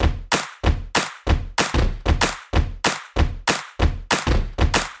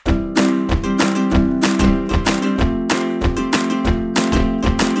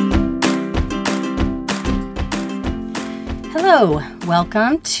Hello,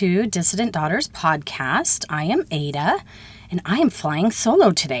 welcome to Dissident Daughters podcast. I am Ada, and I am flying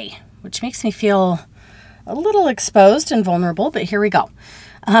solo today, which makes me feel a little exposed and vulnerable, but here we go.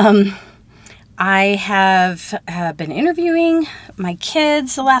 I have been interviewing my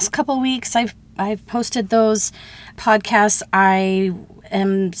kids the last couple of weeks. I've posted those podcasts. I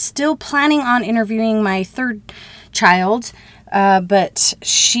am still planning on interviewing my third child, but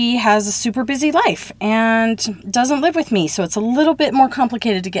she has a super busy life and doesn't live with me, so it's a little bit more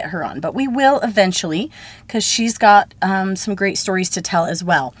complicated to get her on. But we will eventually, because she's got some great stories to tell as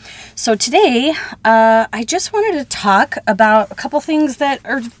well. So today, I just wanted to talk about a couple things that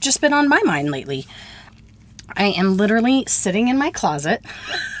are just been on my mind lately. I am literally sitting in my closet.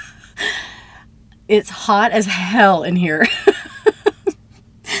 It's hot as hell in here.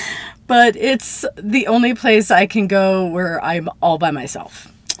 But it's the only place I can go where I'm all by myself.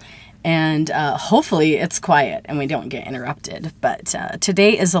 And hopefully it's quiet and we don't get interrupted. But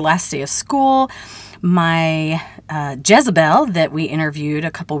today is the last day of school. My Jezebel that we interviewed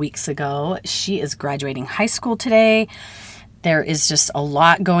a couple weeks ago, she is graduating high school today. There is just a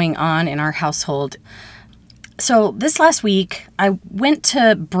lot going on in our household. So this last week, I went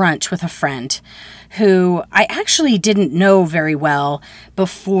to brunch with a friend who I actually didn't know very well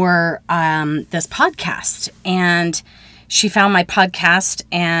before this podcast. And she found my podcast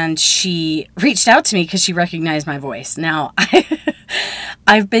and she reached out to me because she recognized my voice. Now,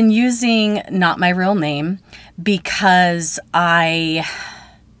 I've been using not my real name because in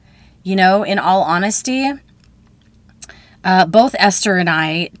all honesty, both Esther and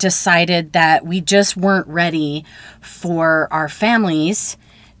I decided that we just weren't ready for our families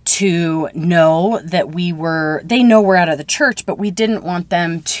to know that they know we're out of the church, but we didn't want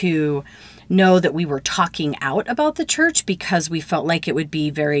them to know that we were talking out about the church because we felt like it would be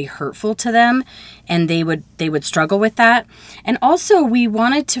very hurtful to them and they would struggle with that. And also we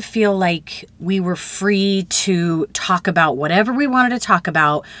wanted to feel like we were free to talk about whatever we wanted to talk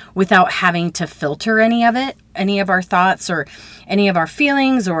about without having to filter any of it, any of our thoughts or any of our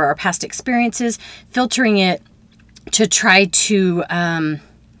feelings or our past experiences, filtering it to try to,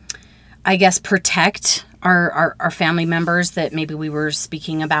 protect our family members that maybe we were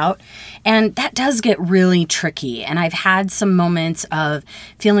speaking about. And that does get really tricky. And I've had some moments of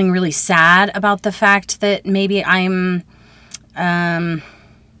feeling really sad about the fact that maybe I'm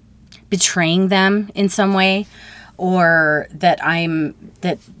betraying them in some way, or that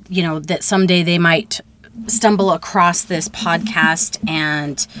that someday they might stumble across this podcast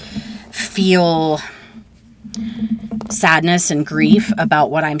and feel sadness and grief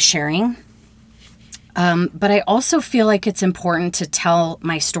about what I'm sharing. But I also feel like it's important to tell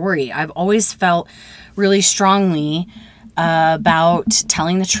my story. I've always felt really strongly about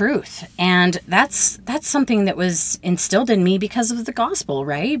telling the truth. And that's something that was instilled in me because of the gospel,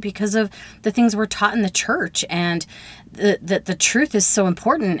 right? Because of the things we're taught in the church, and the truth is so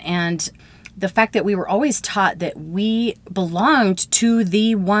important. And the fact that we were always taught that we belonged to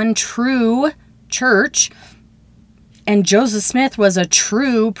the one true church, and Joseph Smith was a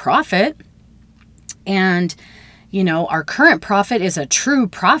true prophet. And, our current prophet is a true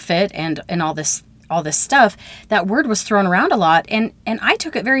prophet and all this stuff. That word was thrown around a lot. And I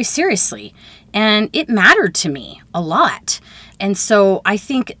took it very seriously, and it mattered to me a lot. And so I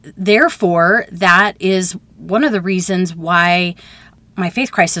think, therefore, that is one of the reasons why my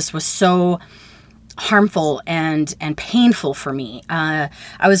faith crisis was so harmful and painful for me. I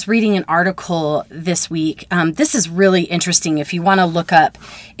was reading an article this week. This is really interesting. If you want to look up,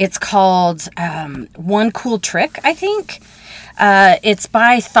 it's called One Cool Trick, I think. It's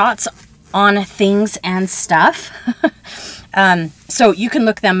by Thoughts on Things and Stuff. So you can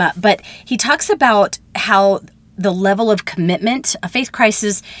look them up. But he talks about how the level of commitment, a faith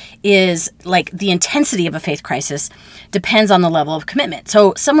crisis is like the intensity of a faith crisis depends on the level of commitment.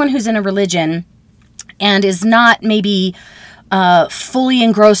 So someone who's in a religion and is not maybe fully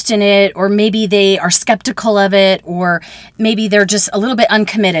engrossed in it, or maybe they are skeptical of it, or maybe they're just a little bit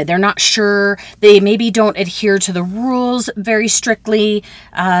uncommitted. They're not sure. They maybe don't adhere to the rules very strictly.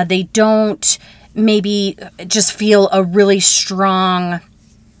 They don't maybe just feel a really strong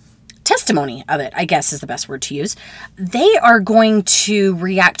testimony of it, I guess is the best word to use. They are going to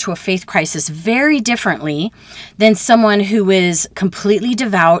react to a faith crisis very differently than someone who is completely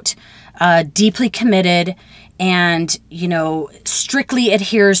devout, deeply committed, and, strictly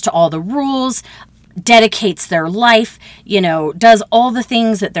adheres to all the rules, dedicates their life, does all the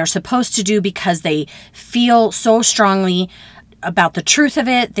things that they're supposed to do because they feel so strongly about the truth of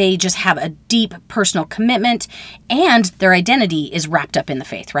it. They just have a deep personal commitment, and their identity is wrapped up in the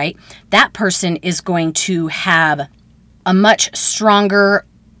faith, right? That person is going to have a much stronger,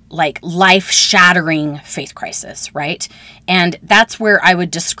 like life-shattering faith crisis, right? And that's where I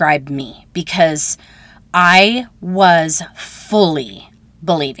would describe me, because I was fully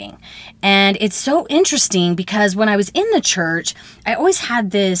believing. And it's so interesting because when I was in the church, I always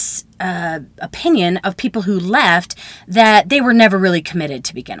had this opinion of people who left that they were never really committed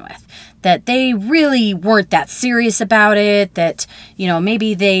to begin with, that they really weren't that serious about it, that,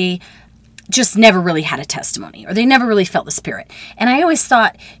 maybe they just never really had a testimony, or they never really felt the Spirit. And I always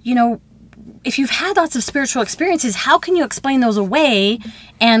thought, if you've had lots of spiritual experiences, how can you explain those away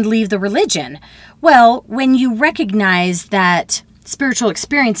and leave the religion? Well, when you recognize that spiritual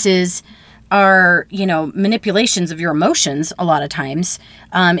experiences are, manipulations of your emotions a lot of times,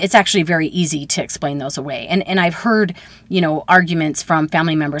 it's actually very easy to explain those away. And I've heard, arguments from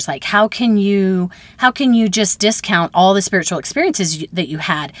family members like, how can you just discount all the spiritual experiences that you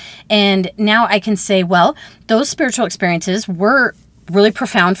had? And now I can say, well, those spiritual experiences were really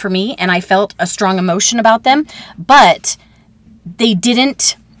profound for me, and I felt a strong emotion about them, but they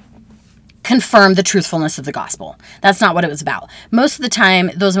didn't confirm the truthfulness of the gospel. That's not what it was about. Most of the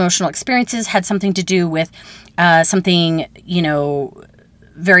time, those emotional experiences had something to do with something,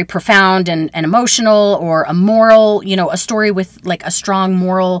 very profound and emotional, or a moral, a story with like a strong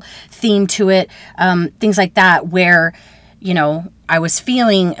moral theme to it, things like that, where, I was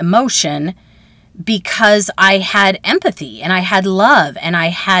feeling emotion because I had empathy and I had love and I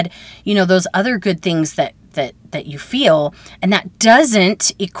had, those other good things that you feel, and that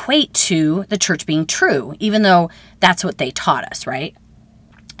doesn't equate to the church being true, even though that's what they taught us, right?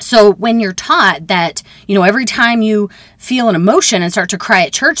 So when you're taught that, every time you feel an emotion and start to cry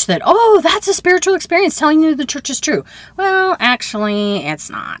at church, that, oh, that's a spiritual experience telling you the church is true. Well, actually, it's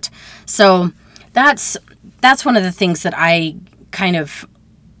not. So that's one of the things that I kind of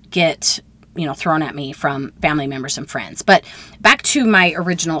get thrown at me from family members and friends. But back to my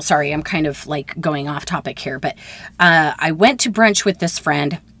original, sorry, I'm kind of like going off topic here, but I went to brunch with this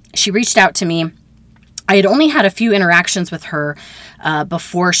friend. She reached out to me. I had only had a few interactions with her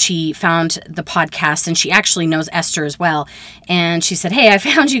before she found the podcast, and she actually knows Esther as well. And she said, hey, I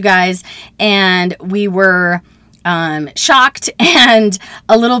found you guys. And we were shocked and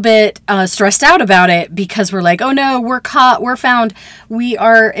a little bit stressed out about it, because we're like, oh no, we're caught, we're found, we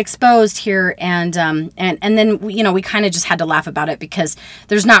are exposed here. And then, we kind of just had to laugh about it, because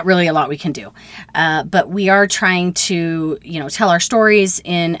there's not really a lot we can do. But we are trying to, tell our stories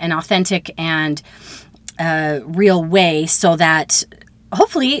in an authentic and real way, so that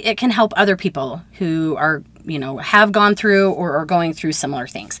hopefully it can help other people who are, have gone through or are going through similar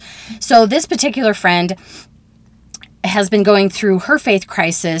things. So this particular friend has been going through her faith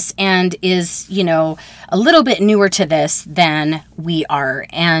crisis and is, a little bit newer to this than we are.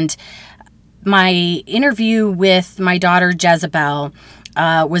 And my interview with my daughter, Jezebel,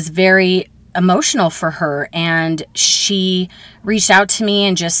 was very emotional for her. And she reached out to me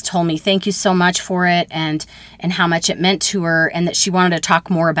and just told me thank you so much for it, and how much it meant to her, and that she wanted to talk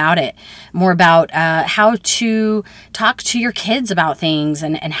more about it, more about how to talk to your kids about things,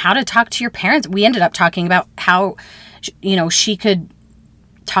 and how to talk to your parents. We ended up talking about how she could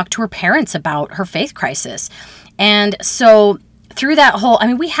talk to her parents about her faith crisis. And so through that whole,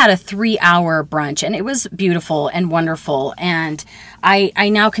 we had a 3-hour brunch, and it was beautiful and wonderful. And I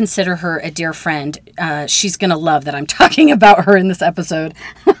now consider her a dear friend. She's going to love that I'm talking about her in this episode.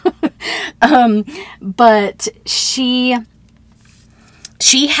 But she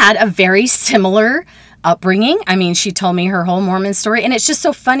had a very similar upbringing. She told me her whole Mormon story, and it's just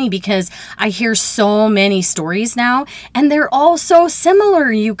so funny because I hear so many stories now, and they're all so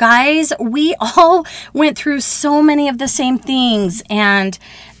similar, you guys. We all went through so many of the same things, and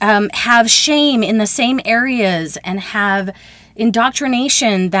have shame in the same areas, and have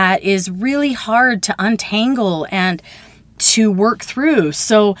indoctrination that is really hard to untangle and to work through.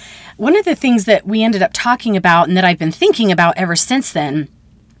 So one of the things that we ended up talking about, and that I've been thinking about ever since then,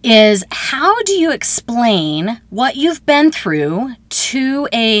 is how do you explain what you've been through to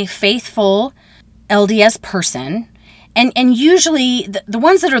a faithful LDS person? And usually the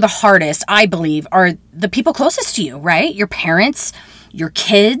ones that are the hardest, I believe, are the people closest to you, right? Your parents, your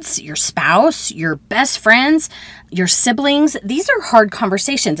kids, your spouse, your best friends, your siblings. These are hard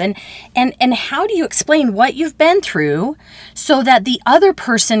conversations. And how do you explain what you've been through so that the other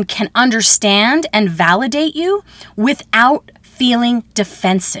person can understand and validate you without feeling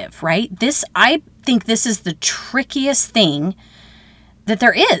defensive, right? I think this is the trickiest thing that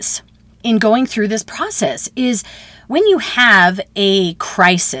there is in going through this process, is when you have a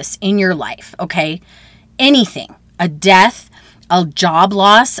crisis in your life, okay? Anything, a death, a job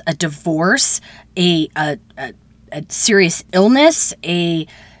loss, a divorce, a a serious illness, a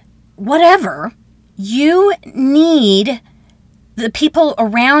whatever, you need the people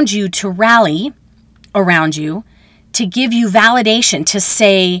around you to rally around you, to give you validation, to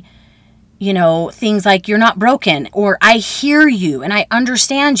say, things like, you're not broken, or I hear you and I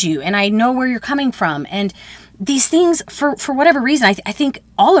understand you and I know where you're coming from. And these things, for whatever reason, I think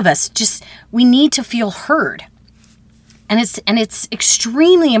all of us we need to feel heard. And it's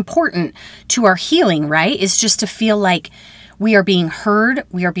extremely important to our healing, right? Is just to feel like we are being heard,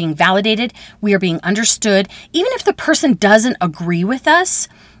 we are being validated, we are being understood. Even if the person doesn't agree with us,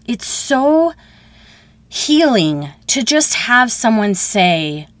 it's so healing to just have someone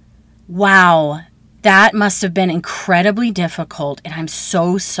say, wow, that must have been incredibly difficult, and I'm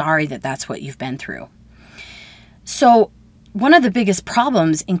so sorry that that's what you've been through. So one of the biggest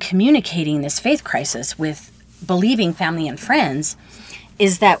problems in communicating this faith crisis with believing family and friends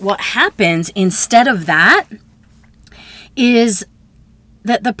is that what happens instead of that is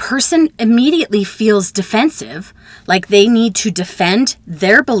that the person immediately feels defensive, like they need to defend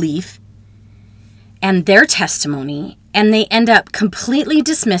their belief and their testimony, and they end up completely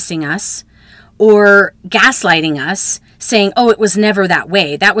dismissing us or gaslighting us, saying, oh, it was never that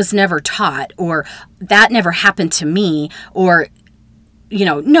way, that was never taught, or that never happened to me, or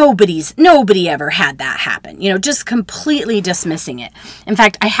nobody ever had that happen, just completely dismissing it. In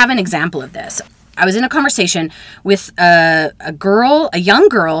fact, I have an example of this. I was in a conversation with a young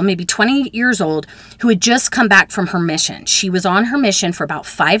girl, maybe 20 years old, who had just come back from her mission. She was on her mission for about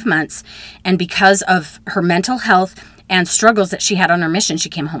 5 months, and because of her mental health and struggles that she had on her mission, she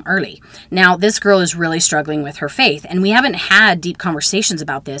came home early. Now, this girl is really struggling with her faith, and we haven't had deep conversations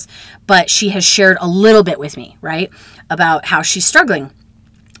about this, but she has shared a little bit with me, right, about how she's struggling.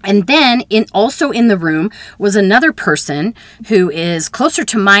 And then also in the room was another person who is closer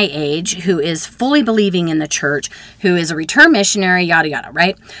to my age, who is fully believing in the church, who is a return missionary, yada, yada,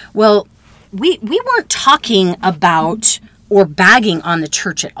 right? Well, we weren't talking about or bagging on the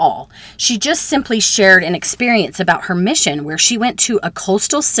church at all. She just simply shared an experience about her mission where she went to a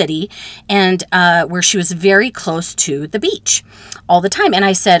coastal city and where she was very close to the beach all the time. And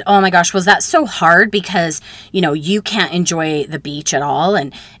I said, oh my gosh, was that so hard because, you can't enjoy the beach at all.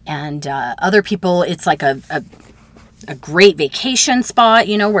 And other people, it's like a great vacation spot,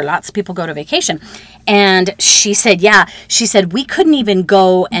 where lots of people go to vacation. And she said, we couldn't even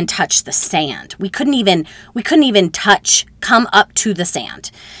go and touch the sand. We couldn't even come up to the sand.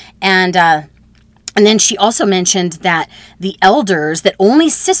 And then she also mentioned that the elders, that only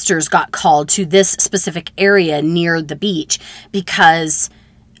sisters got called to this specific area near the beach because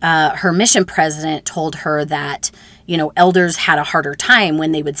her mission president told her that, elders had a harder time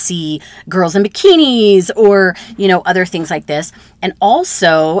when they would see girls in bikinis or, other things like this. And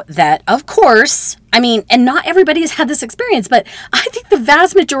also that, of course, and not everybody has had this experience, but I think the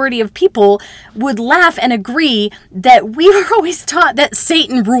vast majority of people would laugh and agree that we were always taught that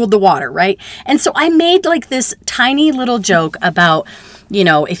Satan ruled the water, right? And so I made like this tiny little joke about,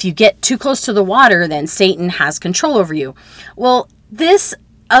 if you get too close to the water, then Satan has control over you. Well, this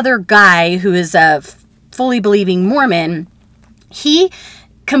other guy who is a fully believing Mormon, he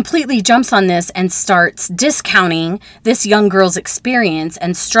completely jumps on this and starts discounting this young girl's experience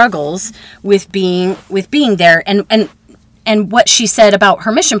and struggles with being there, and what she said about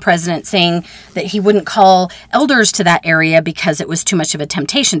her mission president saying that he wouldn't call elders to that area because it was too much of a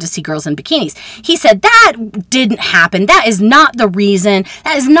temptation to see girls in bikinis. He said that didn't happen. That is not the reason.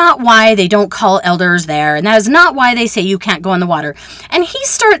 That is not why they don't call elders there. And that is not why they say you can't go in the water. And he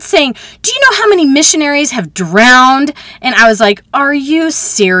starts saying, do you know how many missionaries have drowned? And I was like, are you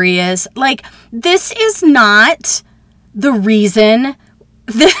serious? Like, this is not the reason.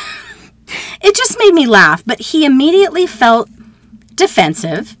 It just made me laugh, but he immediately felt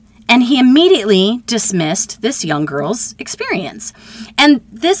defensive and he immediately dismissed this young girl's experience. And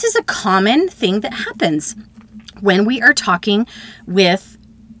this is a common thing that happens when we are talking with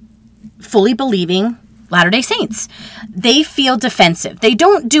fully believing Latter-day Saints. They feel defensive. They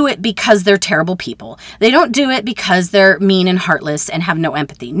don't do it because they're terrible people. They don't do it because they're mean and heartless and have no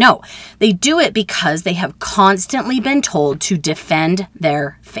empathy. No, they do it because they have constantly been told to defend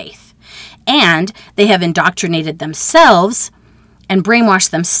their faith. And they have indoctrinated themselves and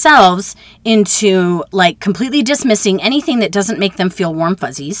brainwashed themselves into like completely dismissing anything that doesn't make them feel warm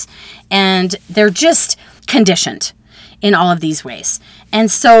fuzzies. And they're just conditioned in all of these ways.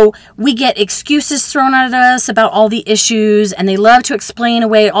 And so we get excuses thrown at us about all the issues, and they love to explain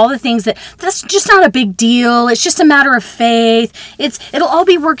away all the things that's just not a big deal. It's just a matter of faith. It'll all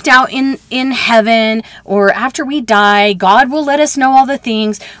be worked out in heaven, or after we die, God will let us know all the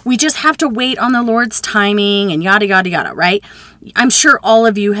things. We just have to wait on the Lord's timing and yada, yada, yada, right? I'm sure all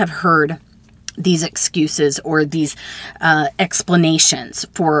of you have heard these excuses or these explanations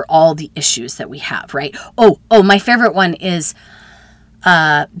for all the issues that we have, right? Oh, my favorite one is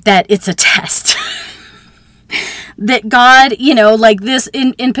that it's a test. That God, like this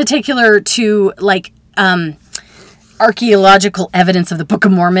in particular to like archaeological evidence of the Book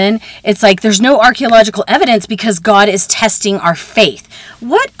of Mormon. It's like there's no archaeological evidence because God is testing our faith.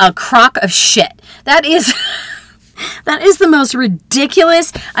 What a crock of shit. That is the most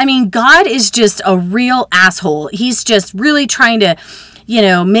ridiculous. I mean, God is just a real asshole. He's just really trying to,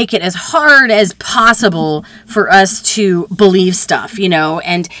 make it as hard as possible for us to believe stuff,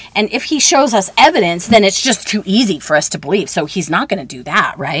 and if he shows us evidence, then it's just too easy for us to believe. So he's not going to do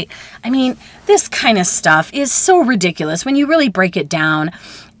that, right? I mean, this kind of stuff is so ridiculous when you really break it down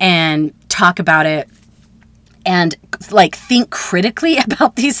and talk about it and like think critically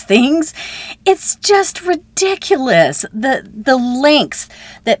about these things. It's just ridiculous. The lengths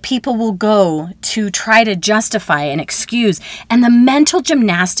that people will go to try to justify and excuse, and the mental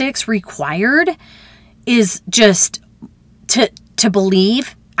gymnastics required is just to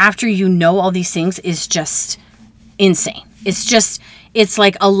believe after you know all these things is just insane. It's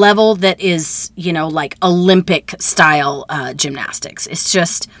like a level that is, like Olympic style gymnastics. It's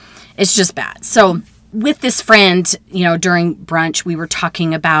just bad. So with this friend, during brunch, we were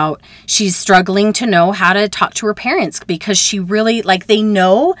talking about she's struggling to know how to talk to her parents because she really, they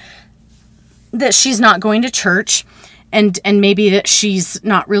know that she's not going to church and maybe that she's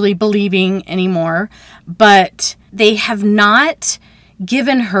not really believing anymore, but they have not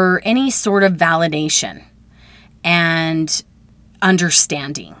given her any sort of validation and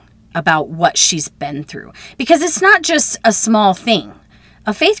understanding about what she's been through. Because it's not just a small thing.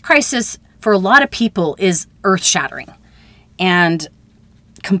 A faith crisis for a lot of people is earth-shattering and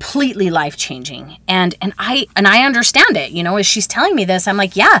completely life-changing. And I understand it. As she's telling me this, I'm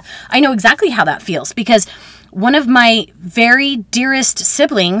like, yeah, I know exactly how that feels. Because one of my very dearest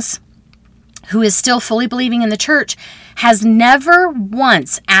siblings, who is still fully believing in the church, has never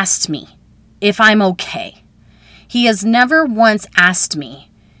once asked me if I'm okay. He has never once asked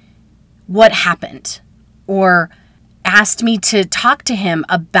me what happened or asked me to talk to him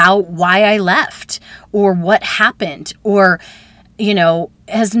about why I left or what happened, or,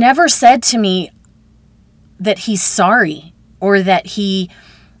 has never said to me that he's sorry or that he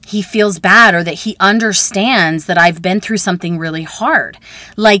feels bad or that he understands that I've been through something really hard.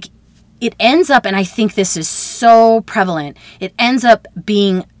 Like, it ends up, and I think this is so prevalent, it ends up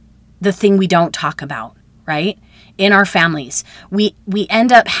being the thing we don't talk about, right? In our families. We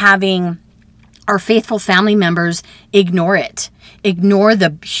end up having our faithful family members ignore it. Ignore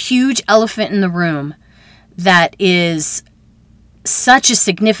the huge elephant in the room that is such a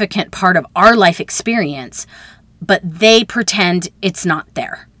significant part of our life experience, but they pretend it's not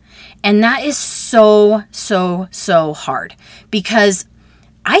there. And that is so, so, so hard, because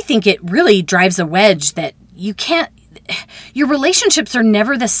I think it really drives a wedge that your relationships are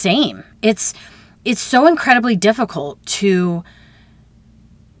never the same. It's so incredibly difficult to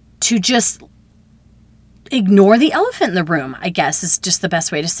just ignore the elephant in the room, I guess is just the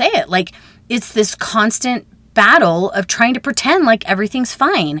best way to say it. Like, it's this constant battle of trying to pretend like everything's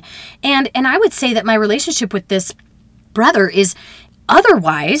fine. And I would say that my relationship with this brother is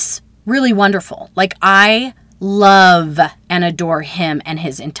otherwise really wonderful. Like, I love and adore him and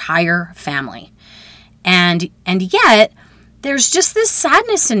his entire family. And yet there's just this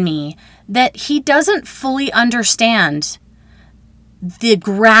sadness in me that he doesn't fully understand the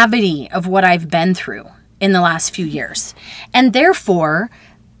gravity of what I've been through in the last few years. And therefore,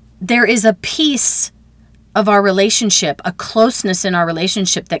 there is a piece of our relationship, a closeness in our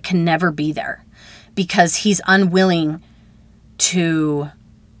relationship that can never be there because he's unwilling to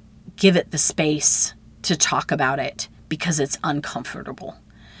give it the space to talk about it because it's uncomfortable.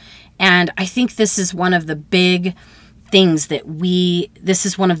 And I think this is one of the big things this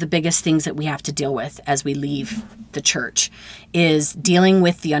is one of the biggest things that we have to deal with as we leave the church, is dealing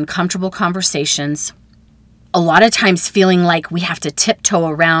with the uncomfortable conversations. A lot of times feeling like we have to tiptoe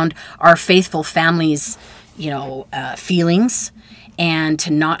around our faithful family's, feelings, and to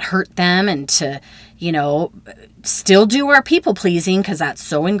not hurt them, and to, still do our people pleasing, because that's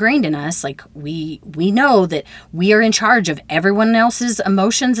so ingrained in us. Like, we know that we are in charge of everyone else's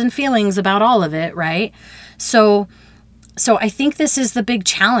emotions and feelings about all of it, right? So So I think this is the big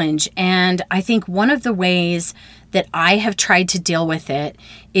challenge. And I think one of the ways that I have tried to deal with it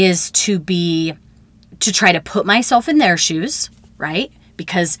is to try to put myself in their shoes, right?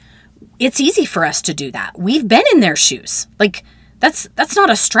 Because it's easy for us to do that. We've been in their shoes. Like that's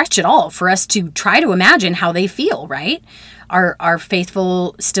not a stretch at all for us to try to imagine how they feel, right? Our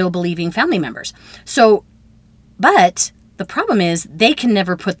faithful, still believing family members. So, but the problem is they can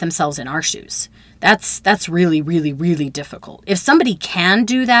never put themselves in our shoes. That's really, really, really difficult. If somebody can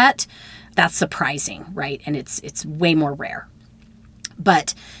do that, that's surprising, right? And it's way more rare.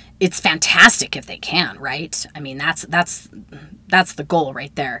 But it's fantastic if they can, right? I mean, that's the goal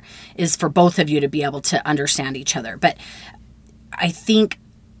right there, is for both of you to be able to understand each other. But I think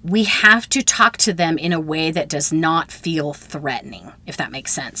we have to talk to them in a way that does not feel threatening, if that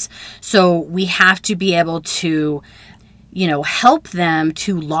makes sense. So we have to be able to, help them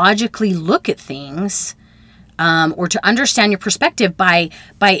to logically look at things, or to understand your perspective by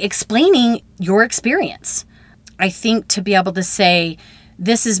explaining your experience. I think to be able to say,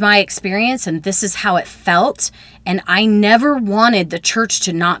 this is my experience and this is how it felt, and I never wanted the church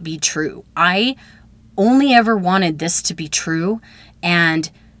to not be true. I only ever wanted this to be true. And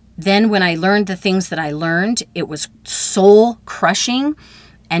then when I learned the things that I learned, it was soul crushing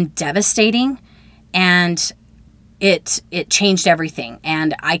and devastating, and it changed everything.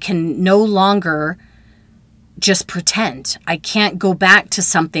 And I can no longer just pretend. I can't go back to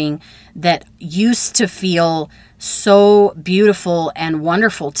something that used to feel so beautiful and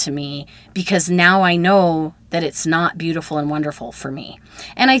wonderful to me, because now I know that it's not beautiful and wonderful for me.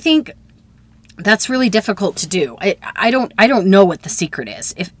 And I think that's really difficult to do. I don't know what the secret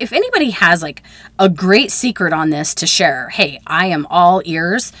is. If anybody has like a great secret on this to share, hey, I am all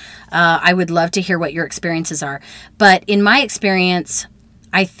ears. I would love to hear what your experiences are. But in my experience,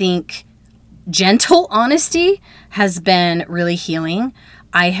 I think gentle honesty has been really healing.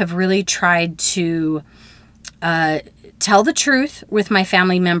 I have really tried to tell the truth with my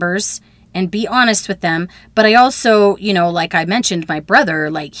family members and be honest with them. But I also, like I mentioned, my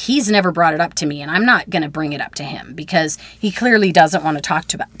brother, like he's never brought it up to me, and I'm not going to bring it up to him because he clearly doesn't want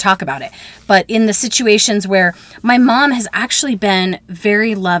to talk about it. But in the situations where my mom has actually been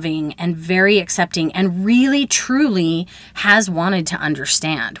very loving and very accepting and really, truly has wanted to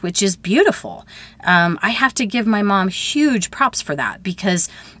understand, which is beautiful. I have to give my mom huge props for that, because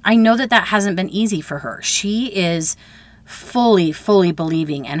I know that hasn't been easy for her. She is fully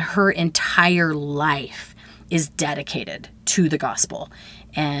believing, and her entire life is dedicated to the gospel.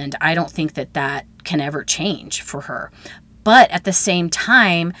 And I don't think that can ever change for her. But at the same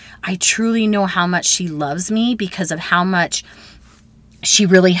time, I truly know how much she loves me because of how much she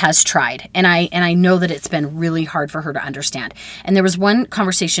really has tried. And I know that it's been really hard for her to understand. And there was one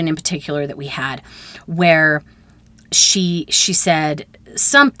conversation in particular that we had where she said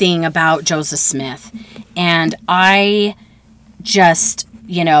something about Joseph Smith, and I just,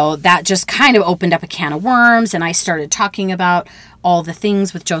 that just kind of opened up a can of worms, and I started talking about all the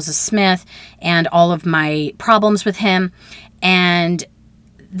things with Joseph Smith and all of my problems with him, and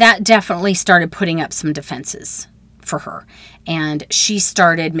that definitely started putting up some defenses for her. And she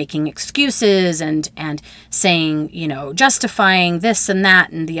started making excuses and saying, justifying this and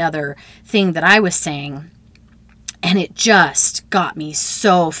that and the other thing that I was saying. And it just got me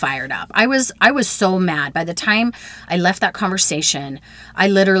so fired up. I was so mad. By the time I left that conversation, I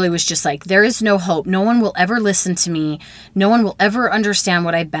literally was just like, there is no hope. No one will ever listen to me. No one will ever understand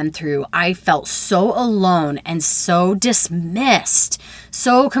what I've been through. I felt so alone and so dismissed,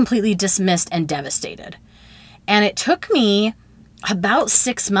 so completely dismissed and devastated. And it took me about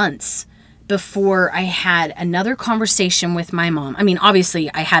 6 months before I had another conversation with my mom. I mean, obviously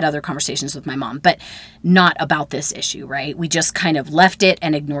I had other conversations with my mom, but not about this issue, right? We just kind of left it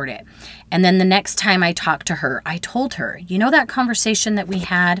and ignored it. And then the next time I talked to her, I told her, that conversation that we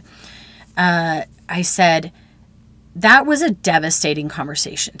had, I said, that was a devastating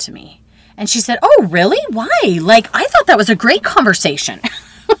conversation to me. And she said, oh, really? Why? Like, I thought that was a great conversation.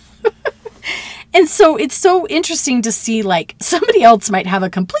 And so it's so interesting to see, like, somebody else might have a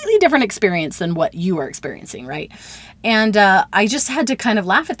completely different experience than what you are experiencing, right? And I just had to kind of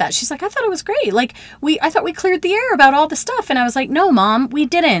laugh at that. She's like, I thought it was great. Like, I thought we cleared the air about all the stuff. And I was like, no, Mom, we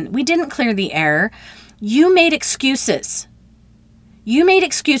didn't. We didn't clear the air. You made excuses. You made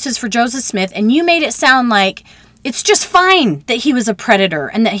excuses for Joseph Smith, and you made it sound like it's just fine that he was a predator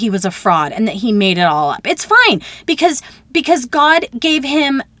and that he was a fraud and that he made it all up. It's fine because God gave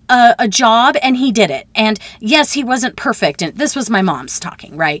him a job and he did it. And yes, he wasn't perfect. And this was my mom's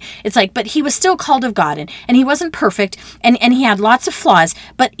talking, right? It's like, but he was still called of God, and he wasn't perfect, and he had lots of flaws,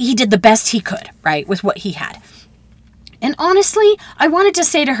 but he did the best he could, right? With what he had. And honestly, I wanted to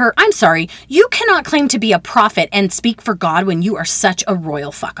say to her, I'm sorry, you cannot claim to be a prophet and speak for God when you are such a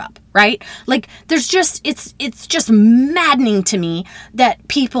royal fuck up, right? Like, there's just, it's just maddening to me that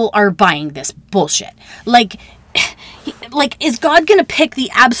people are buying this bullshit. Like, is God going to pick the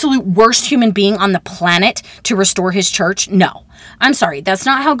absolute worst human being on the planet to restore his church? No. I'm sorry. That's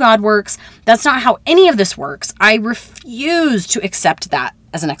not how God works. That's not how any of this works. I refuse to accept that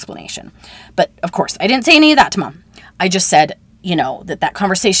as an explanation. But of course, I didn't say any of that to Mom. I just said, that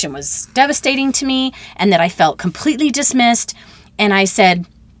conversation was devastating to me and that I felt completely dismissed. And I said,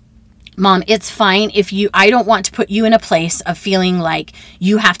 Mom, it's fine I don't want to put you in a place of feeling like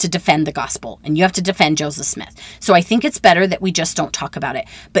you have to defend the gospel and you have to defend Joseph Smith. So I think it's better that we just don't talk about it.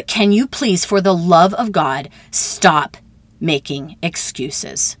 But can you please, for the love of God, stop making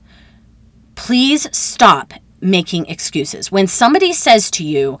excuses? Please stop making excuses. When somebody says to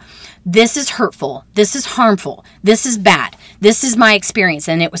you, this is hurtful, this is harmful, this is bad, this is my experience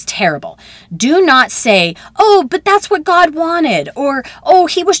and it was terrible, do not say, oh, but that's what God wanted, or, oh,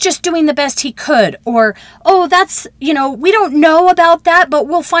 he was just doing the best he could, or, oh, that's, we don't know about that, but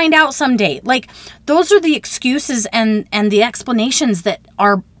we'll find out someday. Like, those are the excuses and the explanations that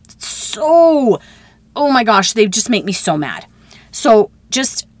are so, oh my gosh, they just make me so mad. So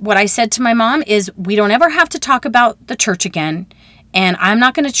just what I said to my mom is, we don't ever have to talk about the church again. And I'm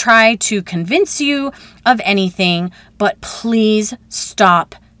not going to try to convince you of anything, but please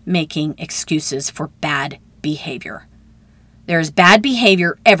stop making excuses for bad behavior. There is bad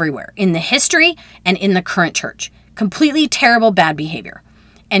behavior everywhere in the history and in the current church. Completely terrible bad behavior.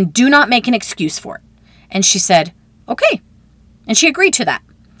 And do not make an excuse for it. And she said, okay. And she agreed to that.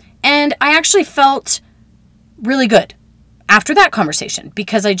 And I actually felt really good after that conversation,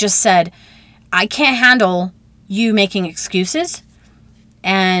 because I just said, I can't handle you making excuses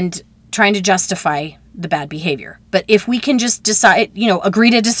and trying to justify the bad behavior. But if we can just decide,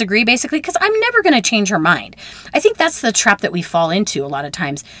 agree to disagree, basically, because I'm never going to change her mind. I think that's the trap that we fall into a lot of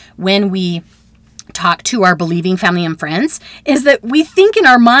times when we talk to our believing family and friends, is that we think in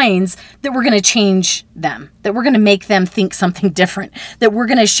our minds that we're going to change them, that we're going to make them think something different, that we're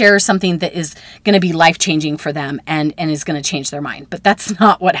going to share something that is going to be life-changing for them and is going to change their mind. But that's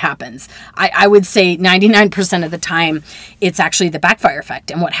not what happens. I would say 99% of the time, it's actually the backfire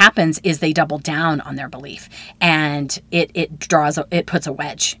effect. And what happens is they double down on their belief, and it puts a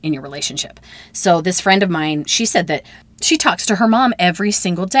wedge in your relationship. So this friend of mine, she said that she talks to her mom every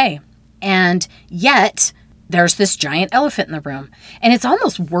single day. And yet there's this giant elephant in the room. And it's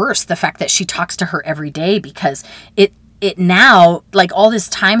almost worse, the fact that she talks to her every day, because it now, like, all this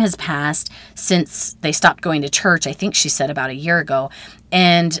time has passed since they stopped going to church. I think she said about a year ago.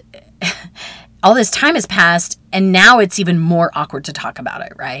 And all this time has passed, and now it's even more awkward to talk about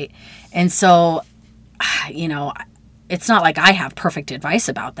it, right? And so, it's not like I have perfect advice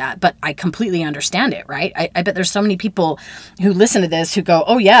about that, but I completely understand it, right? I bet there's so many people who listen to this who go,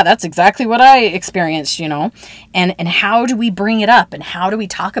 oh yeah, that's exactly what I experienced, and how do we bring it up and how do we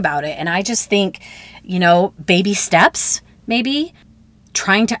talk about it? And I just think, baby steps, maybe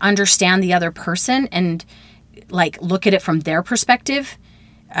trying to understand the other person and like look at it from their perspective,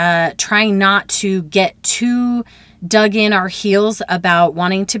 trying not to get too dug in our heels about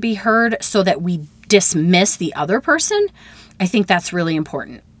wanting to be heard so that we dismiss the other person. I think that's really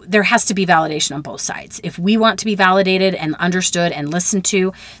important. There has to be validation on both sides. If we want to be validated and understood and listened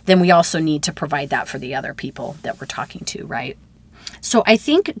to, then we also need to provide that for the other people that we're talking to, right? So I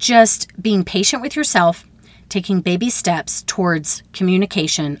think just being patient with yourself, taking baby steps towards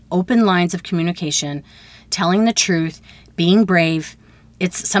communication, open lines of communication, telling the truth, being brave.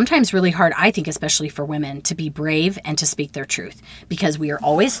 It's sometimes really hard, I think, especially for women, to be brave and to speak their truth, because we are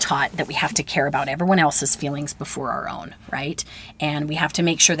always taught that we have to care about everyone else's feelings before our own, right? And we have to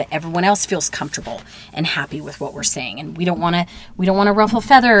make sure that everyone else feels comfortable and happy with what we're saying. And we don't want to ruffle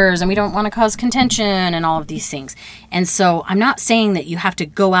feathers, and we don't want to cause contention and all of these things. And so I'm not saying that you have to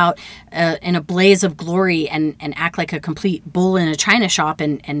go out in a blaze of glory and act like a complete bull in a china shop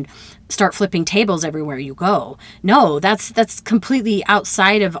and start flipping tables everywhere you go. No, that's completely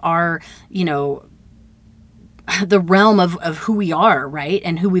outside of our, the realm of who we are, right?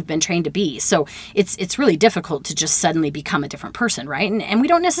 And who we've been trained to be. So it's really difficult to just suddenly become a different person, right? And we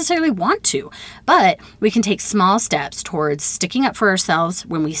don't necessarily want to, but we can take small steps towards sticking up for ourselves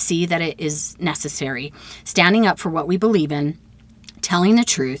when we see that it is necessary, standing up for what we believe in, telling the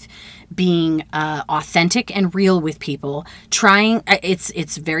truth, being authentic and real with people, trying,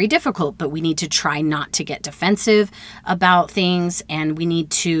 it's very difficult, but we need to try not to get defensive about things, and we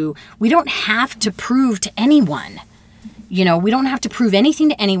don't have to prove to anyone, we don't have to prove anything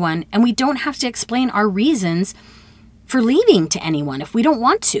to anyone, and we don't have to explain our reasons for leaving to anyone if we don't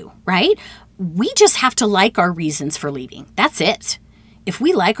want to, right? We just have to like our reasons for leaving. That's it. If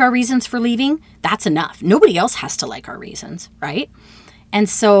we like our reasons for leaving, that's enough. Nobody else has to like our reasons, right? And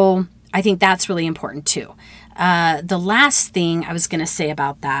so I think that's really important too. The last thing I was going to say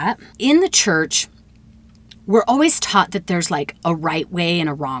about that, in the church, we're always taught that there's like a right way and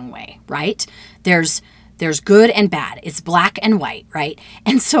a wrong way, right? There's good and bad. It's black and white, right?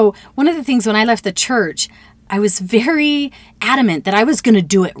 And so one of the things when I left the church, I was very adamant that I was going to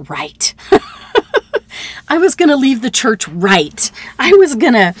do it right. I was going to leave the church right. I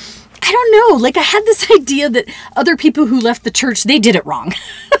don't know, like I had this idea that other people who left the church, they did it wrong.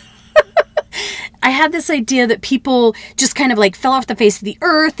 I had this idea that people just kind of like fell off the face of the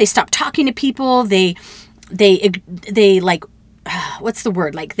earth. They stopped talking to people. They like, what's the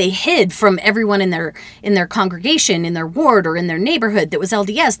word? Like they hid from everyone in their congregation, in their ward, or in their neighborhood that was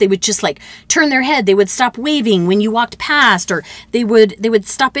LDS. They would just like turn their head. They would stop waving when you walked past, or they would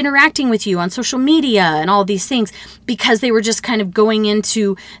stop interacting with you on social media and all these things because they were just kind of going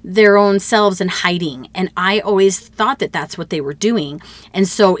into their own selves and hiding. And I always thought that that's what they were doing. And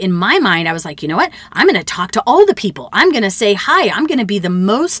so in my mind, I was like, you know what? I'm going to talk to all the people. I'm going to say hi. I'm going to be the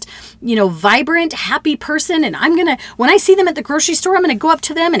most, vibrant, happy person. And when I see them at the grocery store, I'm going to go up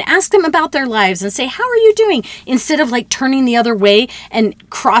to them and ask them about their lives and say, how are you doing? Instead of like turning the other way and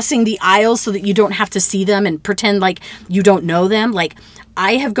crossing the aisle so that you don't have to see them and pretend like you don't know them. Like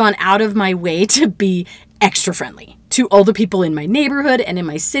I have gone out of my way to be extra friendly to all the people in my neighborhood and in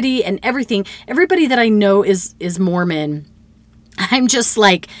my city and everything. Everybody that I know is Mormon. I'm just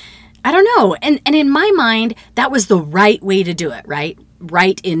like, I don't know. And in my mind, that was the right way to do it, right?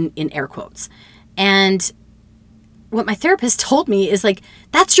 Right in air quotes. And what my therapist told me is like,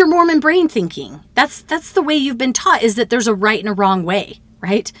 that's your Mormon brain thinking. That's the way you've been taught, is that there's a right and a wrong way,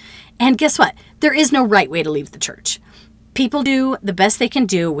 right? And guess what? There is no right way to leave the church. People do the best they can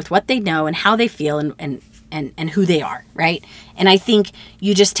do with what they know and how they feel and who they are, right? And I think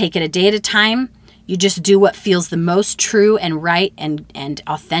you just take it a day at a time. You just do what feels the most true and right and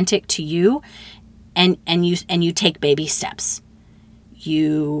authentic to you, and you take baby steps.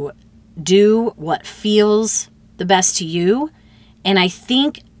 You do what feels the best to you, and I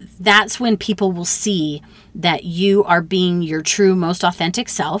think that's when people will see that you are being your true, most authentic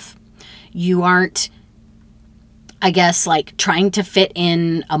self. You aren't, I guess, like trying to fit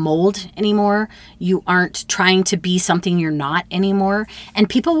in a mold anymore. You aren't trying to be something you're not anymore. And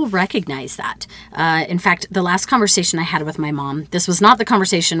people will recognize that. In fact, the last conversation I had with my mom, this was not the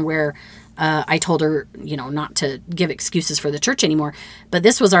conversation where I told her, not to give excuses for the church anymore. But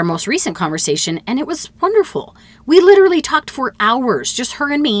this was our most recent conversation, and it was wonderful. We literally talked for hours, just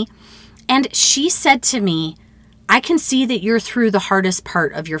her and me. And she said to me, I can see that you're through the hardest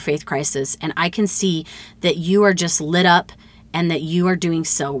part of your faith crisis, and I can see that you are just lit up and that you are doing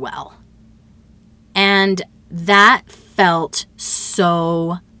so well. And that felt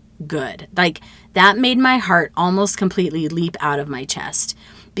so good. Like, that made my heart almost completely leap out of my chest,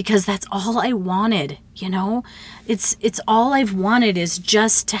 because that's all I wanted, It's all I've wanted, is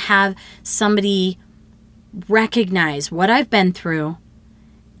just to have somebody recognize what I've been through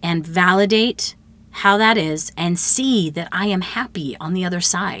and validate how that is, and see that I am happy on the other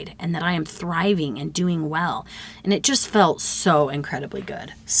side and that I am thriving and doing well. And it just felt so incredibly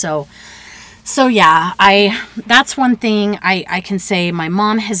good. So yeah, that's one thing I can say my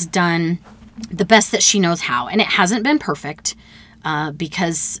mom has done the best that she knows how. And it hasn't been perfect,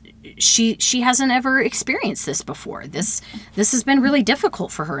 because she hasn't ever experienced this before. This has been really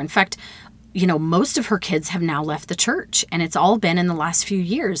difficult for her. In fact, most of her kids have now left the church, and it's all been in the last few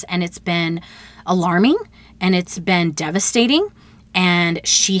years, and it's been alarming and it's been devastating, and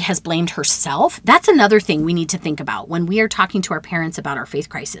she has blamed herself. That's another thing we need to think about when we are talking to our parents about our faith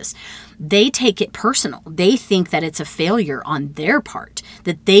crisis. They take it personal. They think that it's a failure on their part,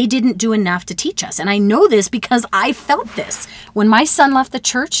 that they didn't do enough to teach us. And I know this because I felt this. When my son left the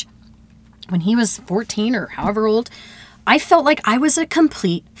church, when he was 14 or however old, I felt like I was a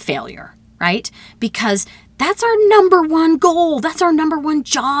complete failure, right? Because that's our number one goal. That's our number one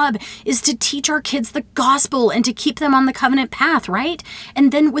job, is to teach our kids the gospel and to keep them on the covenant path, right?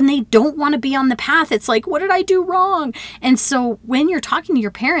 And then when they don't want to be on the path, it's like, what did I do wrong? And so when you're talking to your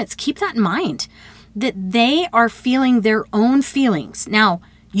parents, keep that in mind, that they are feeling their own feelings. Now,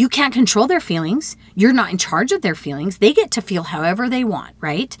 you can't control their feelings. You're not in charge of their feelings. They get to feel however they want,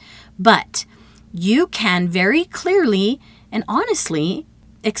 right? But you can very clearly and honestly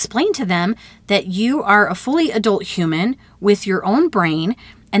explain to them that you are a fully adult human with your own brain,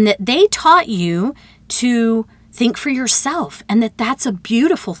 and that they taught you to think for yourself, and that that's a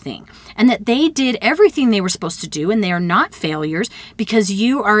beautiful thing, and that they did everything they were supposed to do, and they are not failures because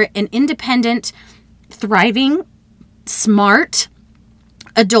you are an independent, thriving, smart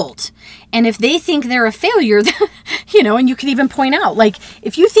adult. And if they think they're a failure, and you can even point out, like,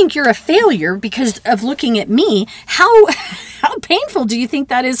 if you think you're a failure because of looking at me, how painful do you think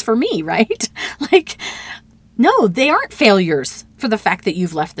that is for me, right? Like, no, they aren't failures for the fact that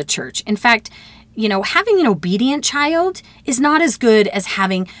you've left the church. In fact, having an obedient child is not as good as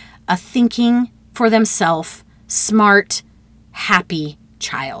having a thinking for themselves, smart, happy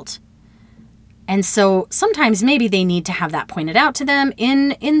child. And so sometimes maybe they need to have that pointed out to them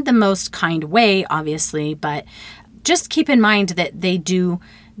in the most kind way, obviously, but just keep in mind that they do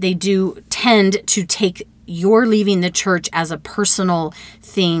tend to take your leaving the church as a personal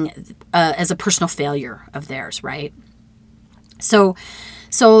thing, as a personal failure of theirs, right? So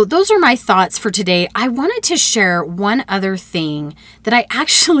those are my thoughts for today. I wanted to share one other thing that I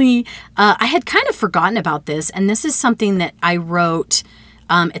actually, I had kind of forgotten about this, and this is something that I wrote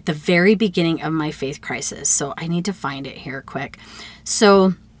at the very beginning of my faith crisis. So I need to find it here quick.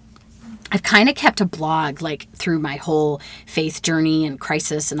 So I've kind of kept a blog like through my whole faith journey and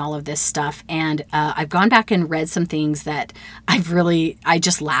crisis and all of this stuff. And I've gone back and read some things that I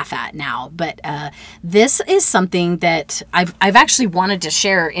just laugh at now. But this is something that I've actually wanted to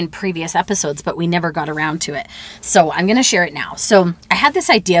share in previous episodes, but we never got around to it. So I'm going to share it now. So I had this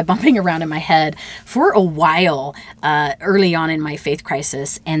idea bumping around in my head for a while early on in my faith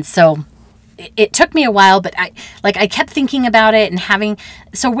crisis. And so it took me a while, but I kept thinking about it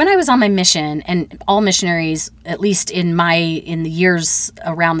so when I was on my mission, and all missionaries, at least in the years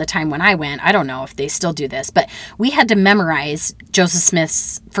around the time when I went, I don't know if they still do this, but we had to memorize Joseph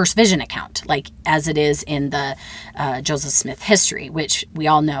Smith's First Vision account, like as it is in the Joseph Smith history, which we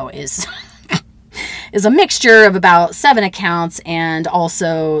all know is a mixture of about 7 accounts and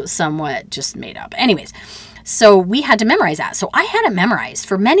also somewhat just made up. Anyways, so we had to memorize that. So I had it memorized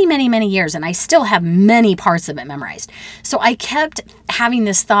for many, many, many years, and I still have many parts of it memorized. So I kept having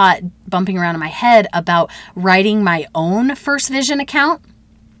this thought bumping around in my head about writing my own First Vision account.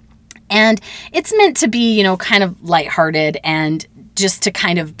 And it's meant to be, kind of lighthearted and just to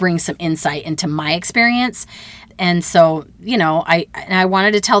kind of bring some insight into my experience. And so, I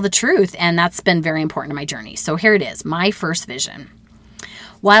wanted to tell the truth, and that's been very important to my journey. So here it is, my first vision.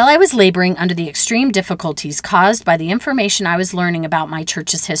 While I was laboring under the extreme difficulties caused by the information I was learning about my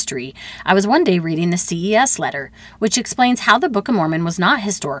church's history, I was one day reading the CES letter, which explains how the Book of Mormon was not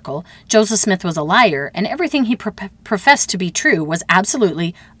historical, Joseph Smith was a liar, and everything he professed to be true was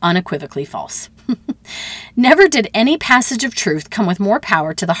absolutely, unequivocally false. Never did any passage of truth come with more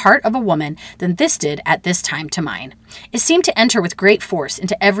power to the heart of a woman than this did at this time to mine. It seemed to enter with great force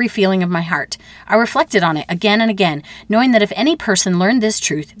into every feeling of my heart. I reflected on it again and again, knowing that if any person learned this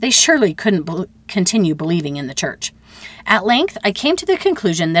truth, they surely couldn't continue believing in the church. At length, I came to the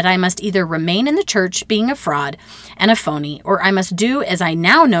conclusion that I must either remain in the church being a fraud and a phony, or I must do as I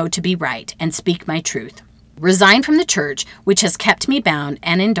now know to be right and speak my truth. Resign from the church, which has kept me bound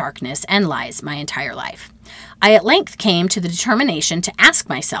and in darkness and lies my entire life. I at length came to the determination to ask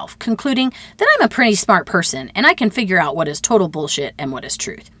myself, concluding that I'm a pretty smart person and I can figure out what is total bullshit and what is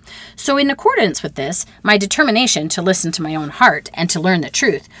truth. So in accordance with this, my determination to listen to my own heart and to learn the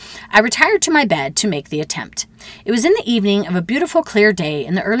truth, I retired to my bed to make the attempt. It was in the evening of a beautiful clear day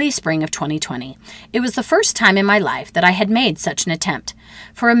in the early spring of 2020. It was the first time in my life that I had made such an attempt.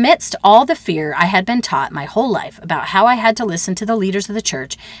 For amidst all the fear I had been taught my whole life about how I had to listen to the leaders of the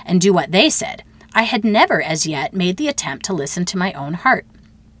church and do what they said, I had never as yet made the attempt to listen to my own heart.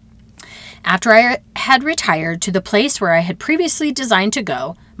 After I had retired to the place where I had previously designed to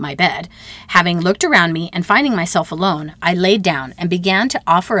go, my bed, having looked around me and finding myself alone, I laid down and began to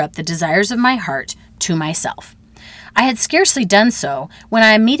offer up the desires of my heart to myself. I had scarcely done so when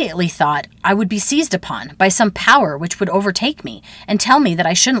I immediately thought I would be seized upon by some power which would overtake me and tell me that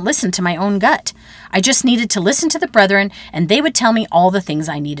I shouldn't listen to my own gut. I just needed to listen to the brethren, and they would tell me all the things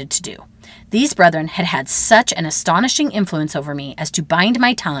I needed to do. These brethren had had such an astonishing influence over me as to bind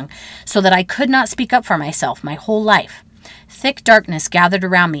my tongue so that I could not speak up for myself my whole life. Thick darkness gathered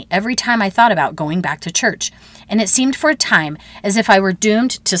around me every time I thought about going back to church, and it seemed for a time as if I were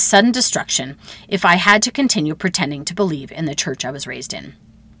doomed to sudden destruction if I had to continue pretending to believe in the church I was raised in.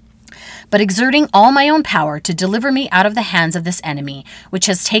 but exerting all my own power to deliver me out of the hands of this enemy, which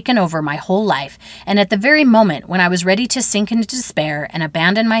has taken over my whole life, and at the very moment when I was ready to sink into despair and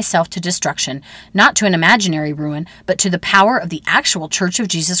abandon myself to destruction, not to an imaginary ruin, but to the power of the actual Church of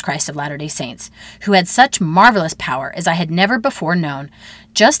Jesus Christ of Latter-day Saints, who had such marvelous power as I had never before known.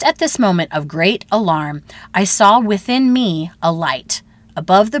 Just at this moment of great alarm, I saw within me a light,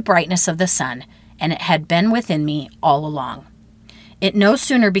 above the brightness of the sun, and it had been within me all along. It no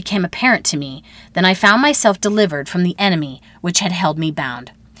sooner became apparent to me than I found myself delivered from the enemy which had held me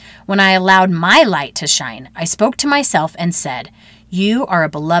bound. When I allowed my light to shine, I spoke to myself and said, "You are a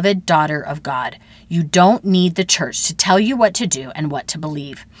beloved daughter of God. You don't need the church to tell you what to do and what to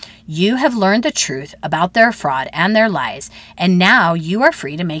believe. You have learned the truth about their fraud and their lies, and now you are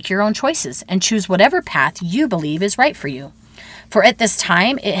free to make your own choices and choose whatever path you believe is right for you." For at this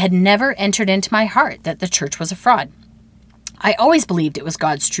time, it had never entered into my heart that the church was a fraud. I always believed it was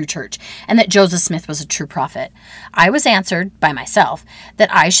God's true church and that Joseph Smith was a true prophet. I was answered by myself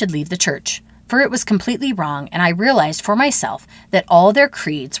that I should leave the church, for it was completely wrong, and I realized for myself that all their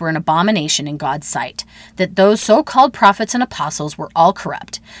creeds were an abomination in God's sight, that those so-called prophets and apostles were all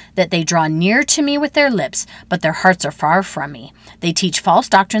corrupt, that they draw near to me with their lips, but their hearts are far from me. They teach false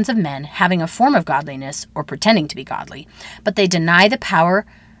doctrines of men, having a form of godliness or pretending to be godly, but they deny the power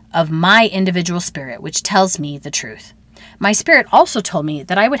of my individual spirit, which tells me the truth. My spirit also told me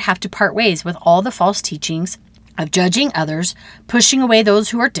that I would have to part ways with all the false teachings of judging others, pushing away those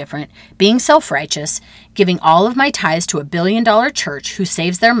who are different, being self-righteous, giving all of my tithes to a billion-dollar church who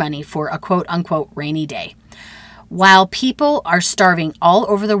saves their money for a quote-unquote rainy day, while people are starving all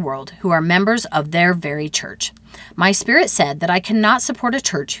over the world who are members of their very church. My spirit said that I cannot support a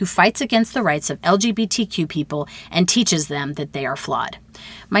church who fights against the rights of LGBTQ people and teaches them that they are flawed.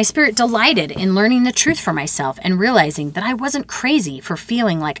 My spirit delighted in learning the truth for myself and realizing that I wasn't crazy for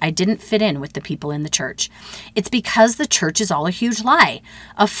feeling like I didn't fit in with the people in the church. It's because the church is all a huge lie,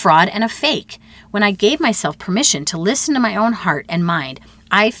 a fraud and a fake. When I gave myself permission to listen to my own heart and mind,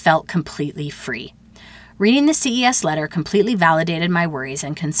 I felt completely free. Reading the CES letter completely validated my worries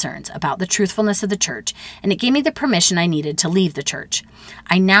and concerns about the truthfulness of the church, and it gave me the permission I needed to leave the church.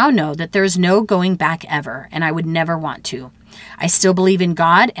 I now know that there is no going back ever, and I would never want to. I still believe in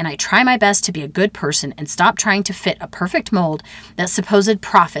God, and I try my best to be a good person and stop trying to fit a perfect mold that supposed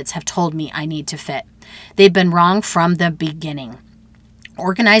prophets have told me I need to fit. They've been wrong from the beginning.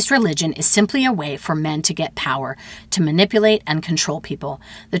 Organized religion is simply a way for men to get power, to manipulate and control people.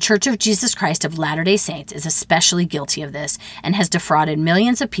 The Church of Jesus Christ of Latter-day Saints is especially guilty of this and has defrauded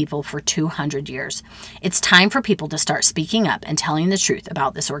millions of people for 200 years. It's time for people to start speaking up and telling the truth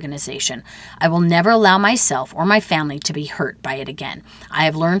about this organization. I will never allow myself or my family to be hurt by it again. I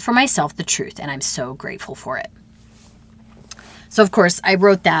have learned for myself the truth, and I'm so grateful for it. So, of course, I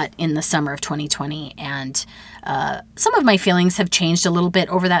wrote that in the summer of 2020, and some of my feelings have changed a little bit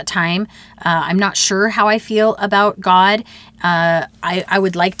over that time. I'm not sure how I feel about God. I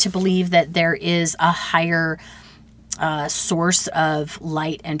would like to believe that there is a higher source of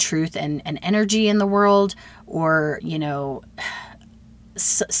light and truth and energy in the world, or, you know,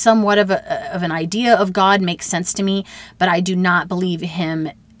 somewhat of an idea of God makes sense to me, but I do not believe him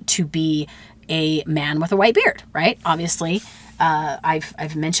to be a man with a white beard, right? Obviously.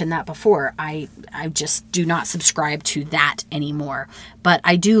 I've mentioned that before. I just do not subscribe to that anymore. But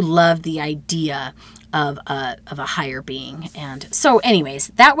I do love the idea of a higher being. And so anyways,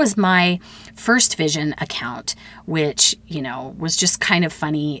 that was my first vision account, which, you know, was just kind of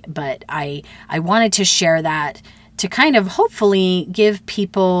funny. But I wanted to share that to kind of hopefully give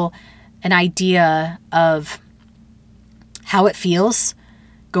people an idea of how it feels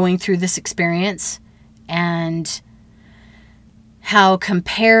going through this experience, and how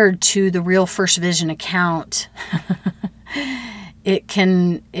compared to the real first vision account, I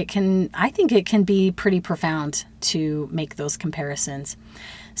think it can be pretty profound to make those comparisons.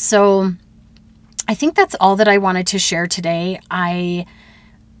 So I think that's all that I wanted to share today. I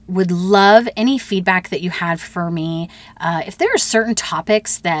would love any feedback that you had for me. If there are certain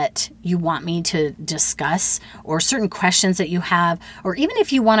topics that you want me to discuss, or certain questions that you have, or even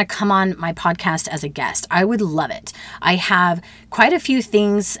if you want to come on my podcast as a guest, I would love it. I have quite a few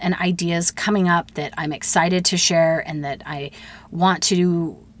things and ideas coming up that I'm excited to share and that I want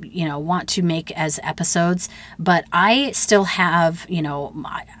to make as episodes, but I still have,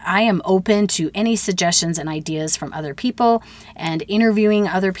 I am open to any suggestions and ideas from other people, and interviewing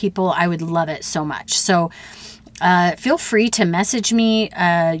other people. I would love it so much. So feel free to message me.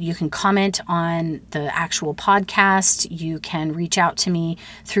 You can comment on the actual podcast. You can reach out to me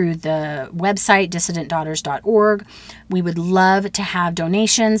through the website, dissidentdaughters.org. We would love to have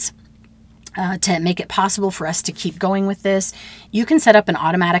donations. to make it possible for us to keep going with this, you can set up an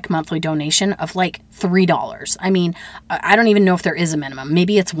automatic monthly donation of like $3. I mean, I don't even know if there is a minimum.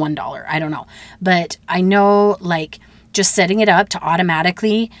 Maybe it's $1. I don't know. But I know like just setting it up to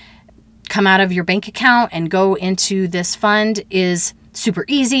automatically come out of your bank account and go into this fund is super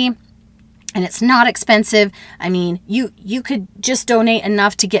easy. And it's not expensive. I mean, you could just donate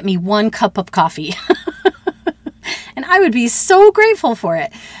enough to get me 1 cup of coffee. And I would be so grateful for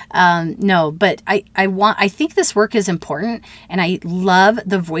it. No, but I think this work is important. And I love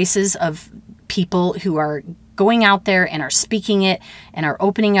the voices of people who are going out there and are speaking it and are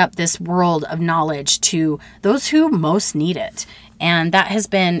opening up this world of knowledge to those who most need it. And that has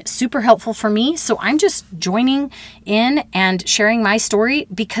been super helpful for me. So I'm just joining in and sharing my story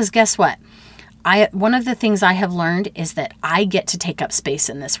because guess what? One of the things I have learned is that I get to take up space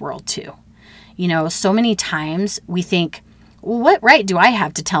in this world too. You know, so many times we think, well, what right do I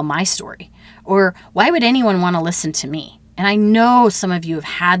have to tell my story? Or why would anyone want to listen to me? And I know some of you have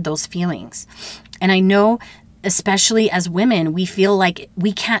had those feelings. And I know, especially as women, we feel like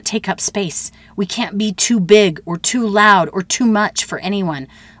we can't take up space. We can't be too big or too loud or too much for anyone.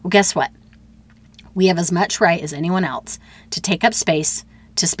 Well, guess what? We have as much right as anyone else to take up space,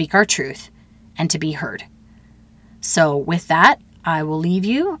 to speak our truth, and to be heard. So with that, I will leave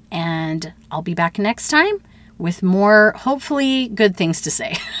you and I'll be back next time with more, hopefully, good things to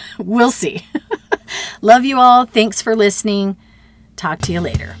say. We'll see. Love you all. Thanks for listening. Talk to you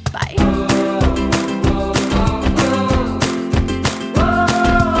later. Bye.